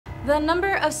The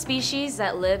number of species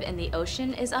that live in the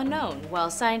ocean is unknown.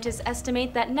 While scientists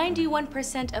estimate that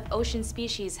 91% of ocean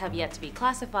species have yet to be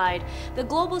classified, the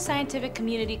global scientific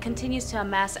community continues to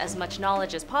amass as much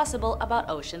knowledge as possible about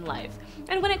ocean life.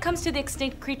 And when it comes to the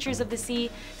extinct creatures of the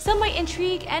sea, some might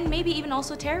intrigue and maybe even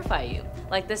also terrify you,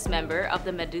 like this member of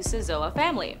the Medusozoa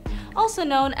family, also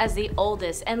known as the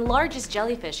oldest and largest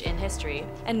jellyfish in history,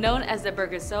 and known as the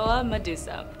Gorgetosuchus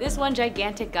medusa. This one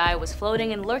gigantic guy was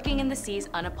floating and lurking in the seas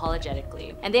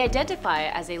unapologetically, and they identify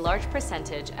as a large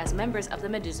percentage as members of the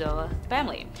Medusozoa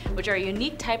family, which are a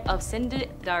unique type of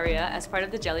Cnidaria as part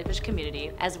of the jellyfish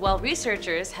community. As well,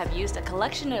 researchers have used a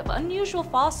collection of unusual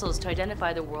fossils to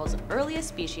identify the world's earliest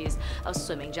species of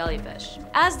swimming jellyfish.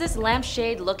 As this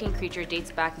lampshade-looking creature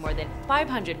dates back more than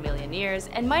 500 million years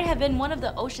and might have been one of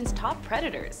the ocean's top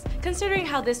predators. Considering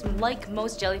how this, like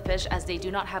most jellyfish, as they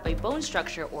do not have a bone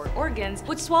structure or organs,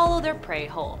 would swallow their prey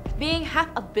whole. Being half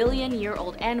a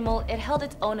billion-year-old animal, it held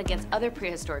its own against other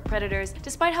prehistoric predators.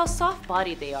 Despite how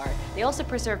soft-bodied they are, they also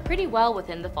preserve pretty well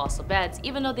within the fossil beds,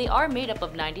 even though they are made up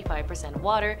of 95%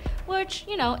 water, which,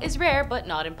 you know, is rare but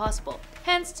not impossible.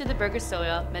 Hence to the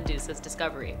Gorgetosuchus medusa's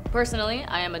discovery. Personally,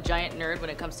 I am a giant nerd when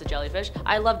it comes to jellyfish.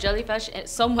 I love jellyfish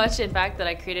so much, in fact, that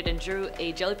I created and drew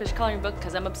a jellyfish coloring book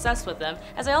because I'm obsessed with them,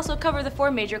 as I also cover the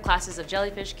 4 major classes of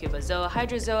jellyfish: Cubozoa,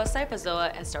 Hydrozoa,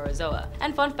 Scyphozoa, and Staurozoa.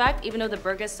 And fun fact, even though the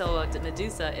Gorgetosuchus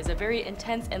medusa is a very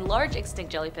intense and large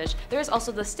extinct jellyfish, there is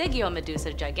also the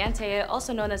Stygiomedusa gigantea,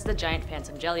 also known as the giant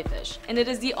phantom jellyfish. And it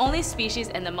is the only species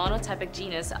in the monotypic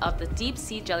genus of the deep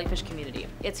sea jellyfish community.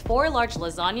 Its 4 large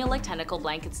lasagna-like tentacles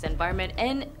blankets the environment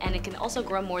and it can also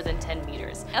grow more than 10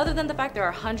 meters. Other than the fact there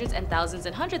are hundreds and thousands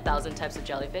and 100,000 types of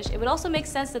jellyfish, it would also make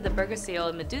sense that the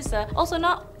Gorgetosuchus medusa, also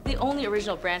not the only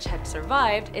original branch, had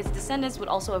survived. Its descendants would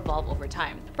also evolve over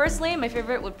time. Personally, my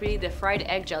favorite would be the fried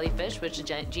egg jellyfish, which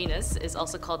genus is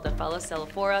also called the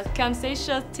Phylloselaphora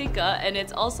Cameroceras, and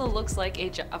it also looks like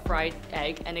a fried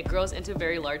egg, and it grows into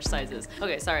very large sizes.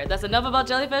 Okay, sorry, that's enough about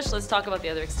jellyfish. Let's talk about the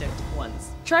other extinct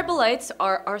ones. Trilobites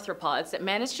are arthropods that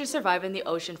managed to survive in the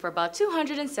ocean for about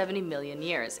 270 million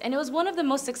years, and it was one of the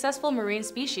most successful marine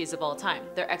species of all time.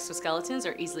 Their exoskeletons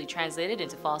are easily translated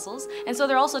into fossils, and so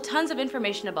there are also tons of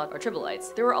information about our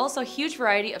trilobites. There were also a huge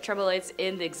variety of trilobites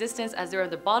in the existence, as there are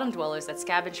the bottom dwellers that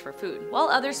scavenged for food, while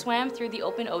others swam through the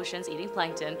open oceans eating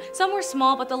plankton. Some were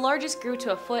small, but the largest grew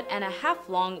to 1.5 feet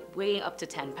long, weighing up to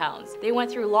 10 pounds. They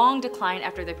went through long decline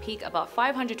after their peak about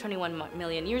 521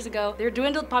 million years ago. Their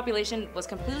dwindled population was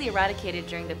completely eradicated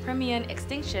during the Permian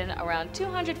extinction around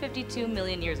 252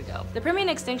 million years ago. The Permian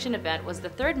extinction event was the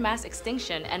 3rd mass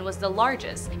extinction and was the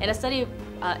largest. In a study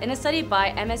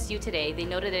by MSU Today, they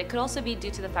noted that it could also be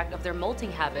due to the fact of their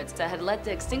molting habits that had led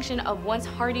to extinction of once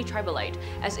hardy tribolite,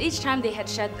 as each time they had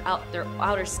shed out their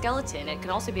outer skeleton, it can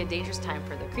also be a dangerous time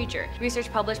for the creature.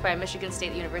 Research published by a Michigan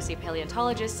State University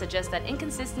paleontologist suggests that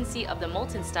inconsistency of the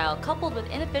molten style coupled with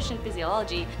inefficient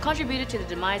physiology contributed to the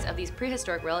demise of these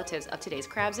prehistoric relatives of today's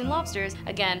crabs and lobsters,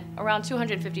 again, around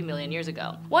 250 million years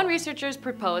ago. One researchers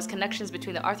proposed connections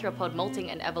between the arthropod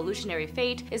molting and evolutionary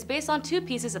fate is based on 2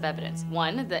 pieces of evidence.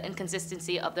 One, the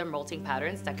inconsistency of their molting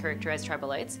patterns that characterize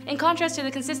tribolites, in contrast to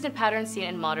the consistent patterns seen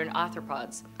in modern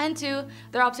arthropods. And 2,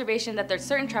 their observation that there are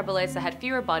certain tribolites that had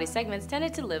fewer body segments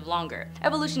tended to live longer,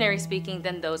 evolutionary speaking,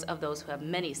 than those who have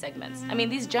many segments. I mean,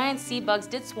 these giant sea bugs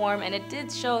did swarm, and it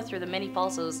did show through the many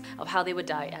fossils of how they would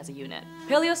die as a unit.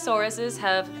 Plesiosaurs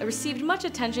have received much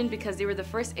attention because they were the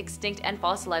first extinct and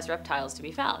fossilized reptiles to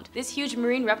be found. This huge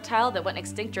marine reptile that went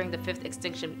extinct during the 5th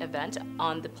extinction event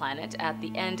on the planet at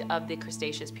the end of the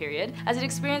Cretaceous period, as it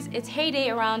experienced its heyday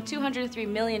around 203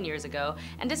 million years ago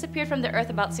and disappeared from the Earth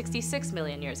about 66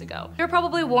 million years ago. They were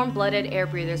probably warm-blooded air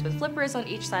breathers with flippers on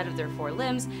each side of their 4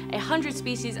 limbs. 100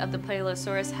 species of the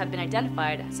Plesiosaurs have been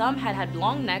identified. Some had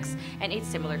long necks and ate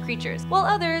similar creatures, while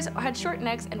others had short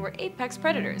necks and were apex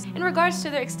predators. In regards to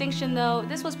their extinction though,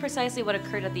 this was precisely what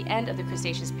occurred at the end of the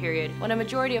Cretaceous period, when a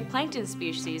majority of plankton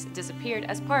species disappeared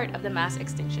as part of the mass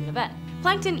extinction event.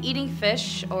 Plankton-eating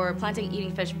fish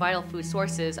vital food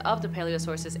sources of the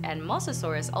Plesiosaurs and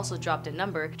Mosasaurus also dropped in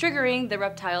number, triggering the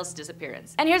reptile's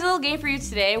disappearance. And here's a little game for you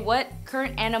today. What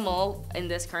current animal in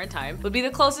this current time would be the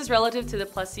closest relative to the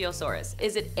Plesiosaurus?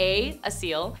 Is it A, a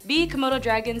seal, B, Komodo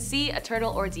dragon, C, a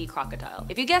turtle, or D, crocodile?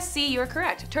 If you guess C, you're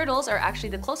correct. Turtles are actually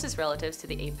the closest relatives to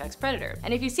the apex predator.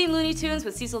 And if you've seen Looney Tunes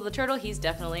with Cecil the turtle, he's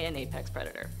definitely an apex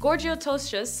predator.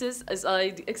 Gorgetosuchus is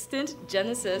an extinct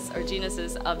genus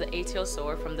of the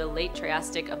Ateosaur from the late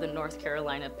Triassic of the North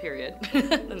Carolina period.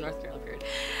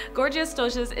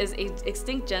 Gorgetosuchus is a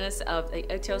extinct genus of the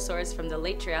Ichthyosaurus from the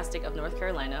late Triassic of North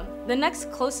Carolina. The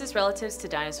next closest relatives to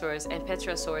dinosaurs and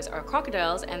Plesiosaurs are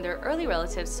crocodiles, and their early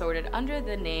relatives sorted under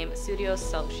the name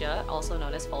Pseudosaucia, also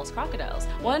known as false crocodiles.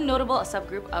 One notable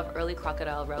subgroup of early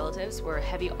crocodile relatives were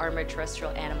heavy armored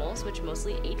terrestrial animals, which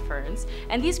mostly ate ferns,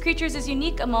 and these creatures is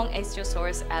unique among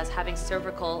Ichthyosaurs as having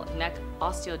cervical neck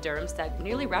osteoderms that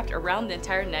nearly wrapped around the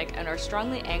entire neck and are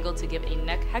strongly angled to give a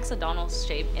neck hexagonal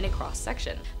shape in a cross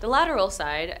section. The lateral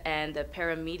side and the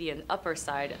paramedian upper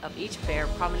side of each bear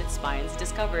prominent spines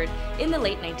discovered in the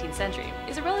late 19th century.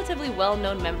 Is a relatively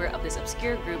well-known member of this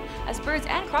obscure group, as birds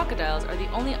and crocodiles are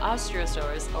the only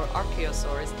osteosaurs or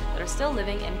archaeosaurs that are still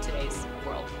living in today's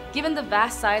world. Given the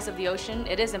vast size of the ocean,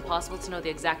 it is impossible to know the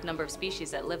exact number of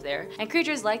species that live there, and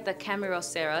creatures like the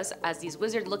Cameroceras, as these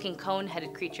wizard-looking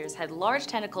cone-headed creatures, had large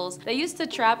tentacles that used to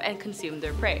trap and consume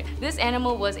their prey. This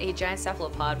animal was a giant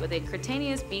cephalopod with a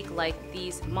cutaneous beak like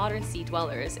these modern sea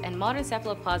dwellers, and modern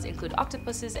cephalopods include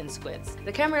octopuses and squids.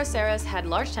 The Cameroceras had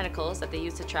large tentacles that they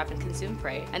used to trap and consume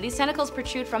prey, and these tentacles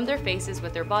protrude from their faces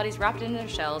with their bodies wrapped in their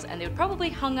shells, and they would probably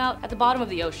hung out at the bottom of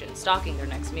the ocean, stalking their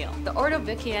next meal. The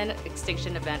Ordovician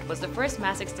extinction event was the first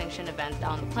mass extinction event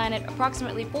on the planet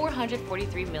approximately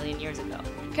 443 million years ago.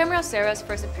 Cameroceras'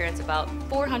 first appearance about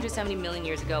 470 million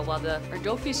years ago, while the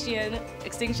Ordovician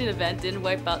extinction event didn't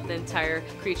wipe out the entire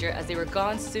creature as they were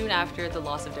gone soon after the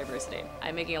loss of diversity.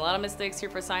 I'm making a lot of mistakes here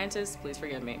for scientists, please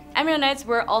forgive me. Ammonites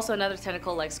were also another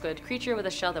tentacle-like squid creature with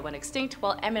a shell that went extinct.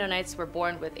 While Ammonites were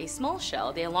born with a small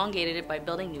shell, they elongated it by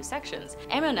building new sections.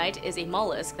 Ammonite is a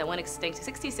mollusk that went extinct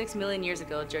 66 million years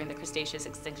ago during the Cretaceous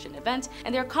extinction event,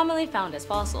 and they are commonly found as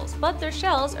fossils, but their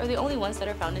shells are the only ones that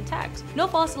are found intact. No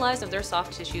fossilized of their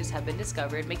soft tissues have been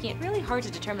discovered, making it really hard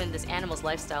to determine this animal's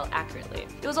lifestyle accurately.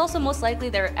 It was also most likely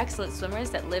they were excellent swimmers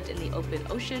that lived in the open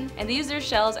ocean, and they used their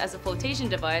shells as a flotation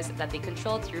device that they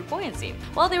controlled through buoyancy.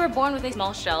 While they were born with a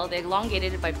small shell, they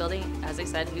elongated it by building, as I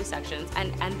said, new sections,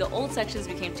 and the old sections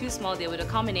became too small they would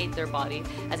accommodate their body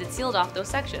as it sealed off those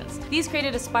sections. These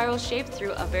created a spiral shape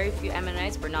through a very few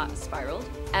ammonites were not spiraled,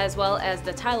 as well as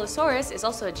the Tylosaurus is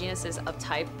also a genus of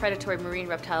type predatory marine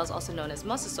reptiles, also known as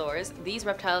mosasaurs. These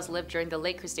reptiles lived during the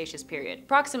late Cretaceous period,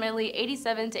 approximately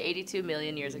 87 to 82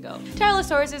 million years ago.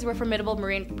 Tylosauruses were formidable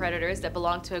marine predators that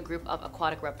belonged to a group of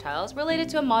aquatic reptiles related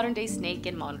to a modern-day snake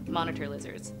and monitor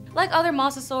lizards. Like other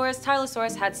mosasaurs,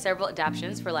 Tylosaurus had several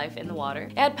adaptations for life in the water.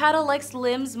 It had paddle-like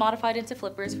limbs modified into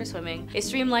flippers for swimming, a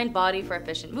streamlined body for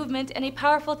efficient movement, and a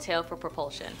powerful tail for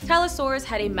propulsion. Tylosaurus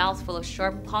had a mouth full of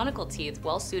sharp conical teeth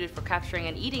well suited for capturing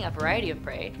and eating a variety of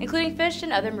prey, including fish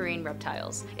and other marine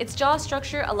reptiles. Its jaw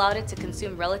structure allowed it to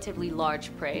consume relatively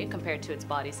large prey compared to its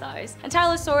body size, and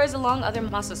Tylosaurs, along other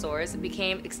mosasaurs,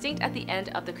 became extinct at the end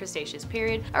of the Cretaceous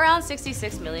period, around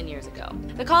 66 million years ago.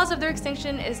 The cause of their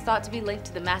extinction is thought to be linked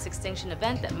to the mass extinction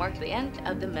event that marked the end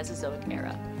of the Mesozoic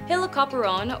era.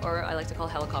 Helicoprion, or I like to call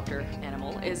helicopter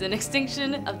animal, is an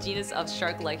extinction of genus of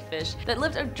shark-like fish that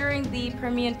lived during the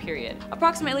Permian period.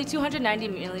 Approximately 290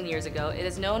 million years ago, it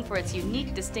is known for its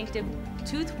unique, distinctive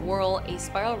tooth whorl, a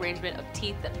spiral arrangement of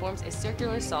teeth that forms a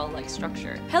circular saw-like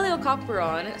structure.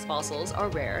 Helicoprion fossils are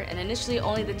rare, and initially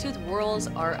only the tooth whorls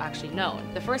are actually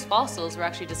known. The first fossils were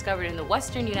actually discovered in the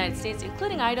western United States,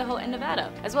 including Idaho and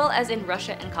Nevada, as well as in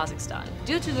Russia and Kazakhstan.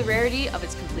 Due to the rarity of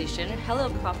its completion,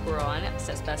 Helicoprion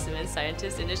specimens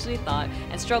scientists initially thought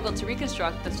and struggled to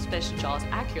reconstruct the fish jaws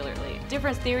accurately.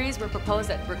 Different theories were proposed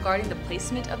that regarding the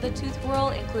placement of the tooth whorl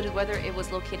included whether it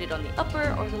was located on the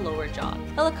upper or the lower jaw.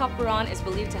 Helicoprion is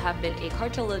believed to have been a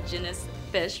cartilaginous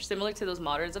fish, similar to those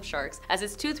moderns of sharks, as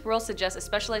its tooth whorl suggests a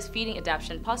specialized feeding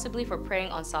adaptation, possibly for preying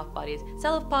on soft-bodied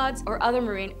cephalopods or other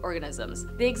marine organisms.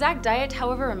 The exact diet,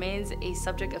 however, remains a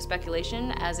subject of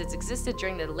speculation, as it's existed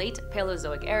during the late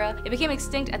Paleozoic era. It became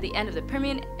extinct at the end of the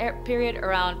Permian period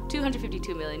around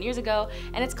 252 million years ago,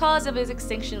 and its cause of its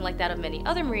extinction, like that of many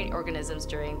other marine organisms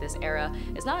during this era,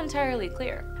 is not entirely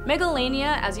clear.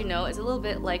 Megalania, as you know, is a little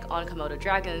bit like on Komodo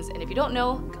dragons, and if you don't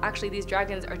know, actually these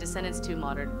dragons are descendants to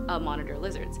monitor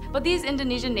lizards. But these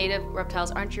Indonesian native reptiles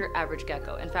aren't your average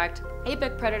gecko. In fact,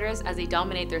 apex predators, as they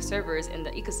dominate their servers in the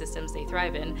ecosystems they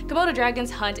thrive in. Komodo dragons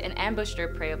hunt and ambush their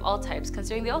prey of all types,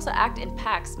 considering they also act in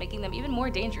packs, making them even more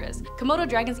dangerous. Komodo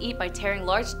dragons eat by tearing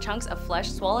large chunks of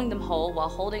flesh, swallowing them whole while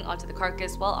holding onto the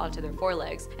carcass while onto their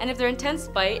forelegs. And if their intense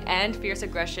bite and fierce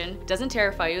aggression doesn't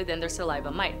terrify you, then their saliva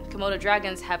might. Komodo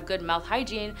dragons have good mouth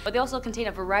hygiene, but they also contain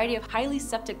a variety of highly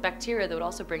septic bacteria that would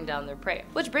also bring down their prey.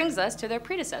 Which brings us to their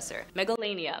predecessor,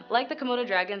 Megalania. Like the Komodo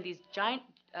dragon, these giant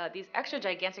These extra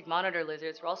gigantic monitor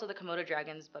lizards were also the Komodo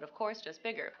dragons, but of course just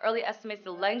bigger. Early estimates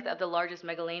the length of the largest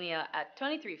Megalania at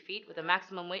 23 feet, with a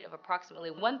maximum weight of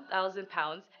approximately 1,000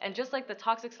 pounds. And just like the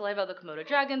toxic saliva of the Komodo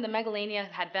dragon, the Megalania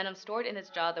had venom stored in its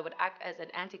jaw that would act as an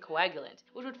anticoagulant,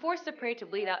 which would force the prey to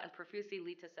bleed out and profusely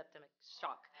lead to septic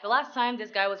shock. The last time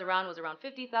this guy was around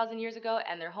 50,000 years ago,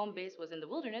 and their home base was in the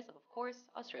wilderness of course,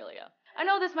 Australia. I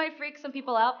know this might freak some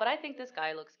people out, but I think this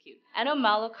guy looks cute.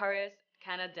 Anomalocaris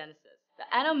Canadensis.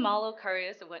 The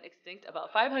Anomalocaris went extinct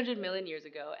about 500 million years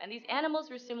ago, and these animals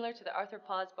were similar to the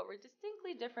arthropods but were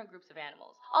distinctly different groups of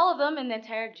animals. All of them in the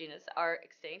entire genus are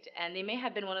extinct, and they may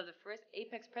have been one of the first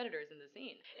apex predators in the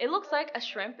scene. It looks like a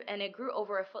shrimp, and it grew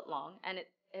over a foot long, and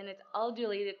its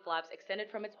undulated flaps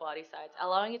extended from its body sides,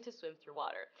 allowing it to swim through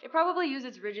water. It probably used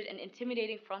its rigid and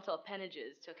intimidating frontal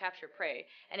appendages to capture prey,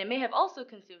 and it may have also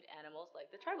consumed animals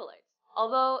like the Trilobites.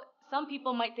 Although some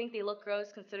people might think they look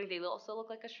gross considering they also look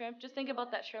like a shrimp, just think about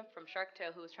that shrimp from Shark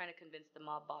Tale who was trying to convince the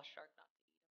mob boss shark not to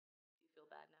eat him. You feel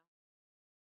bad now?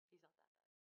 He's not that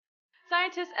bad.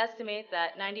 Scientists estimate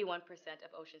that 91%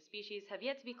 of ocean species have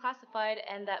yet to be classified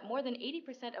and that more than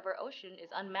 80% of our ocean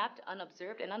is unmapped,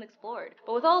 unobserved, and unexplored.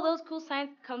 But with all that cool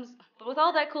science comes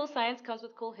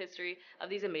with cool history of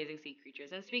these amazing sea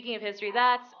creatures. And speaking of history,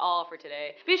 that's all for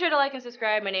today. Be sure to like and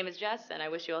subscribe. My name is Jess, and I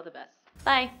wish you all the best.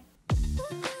 Bye!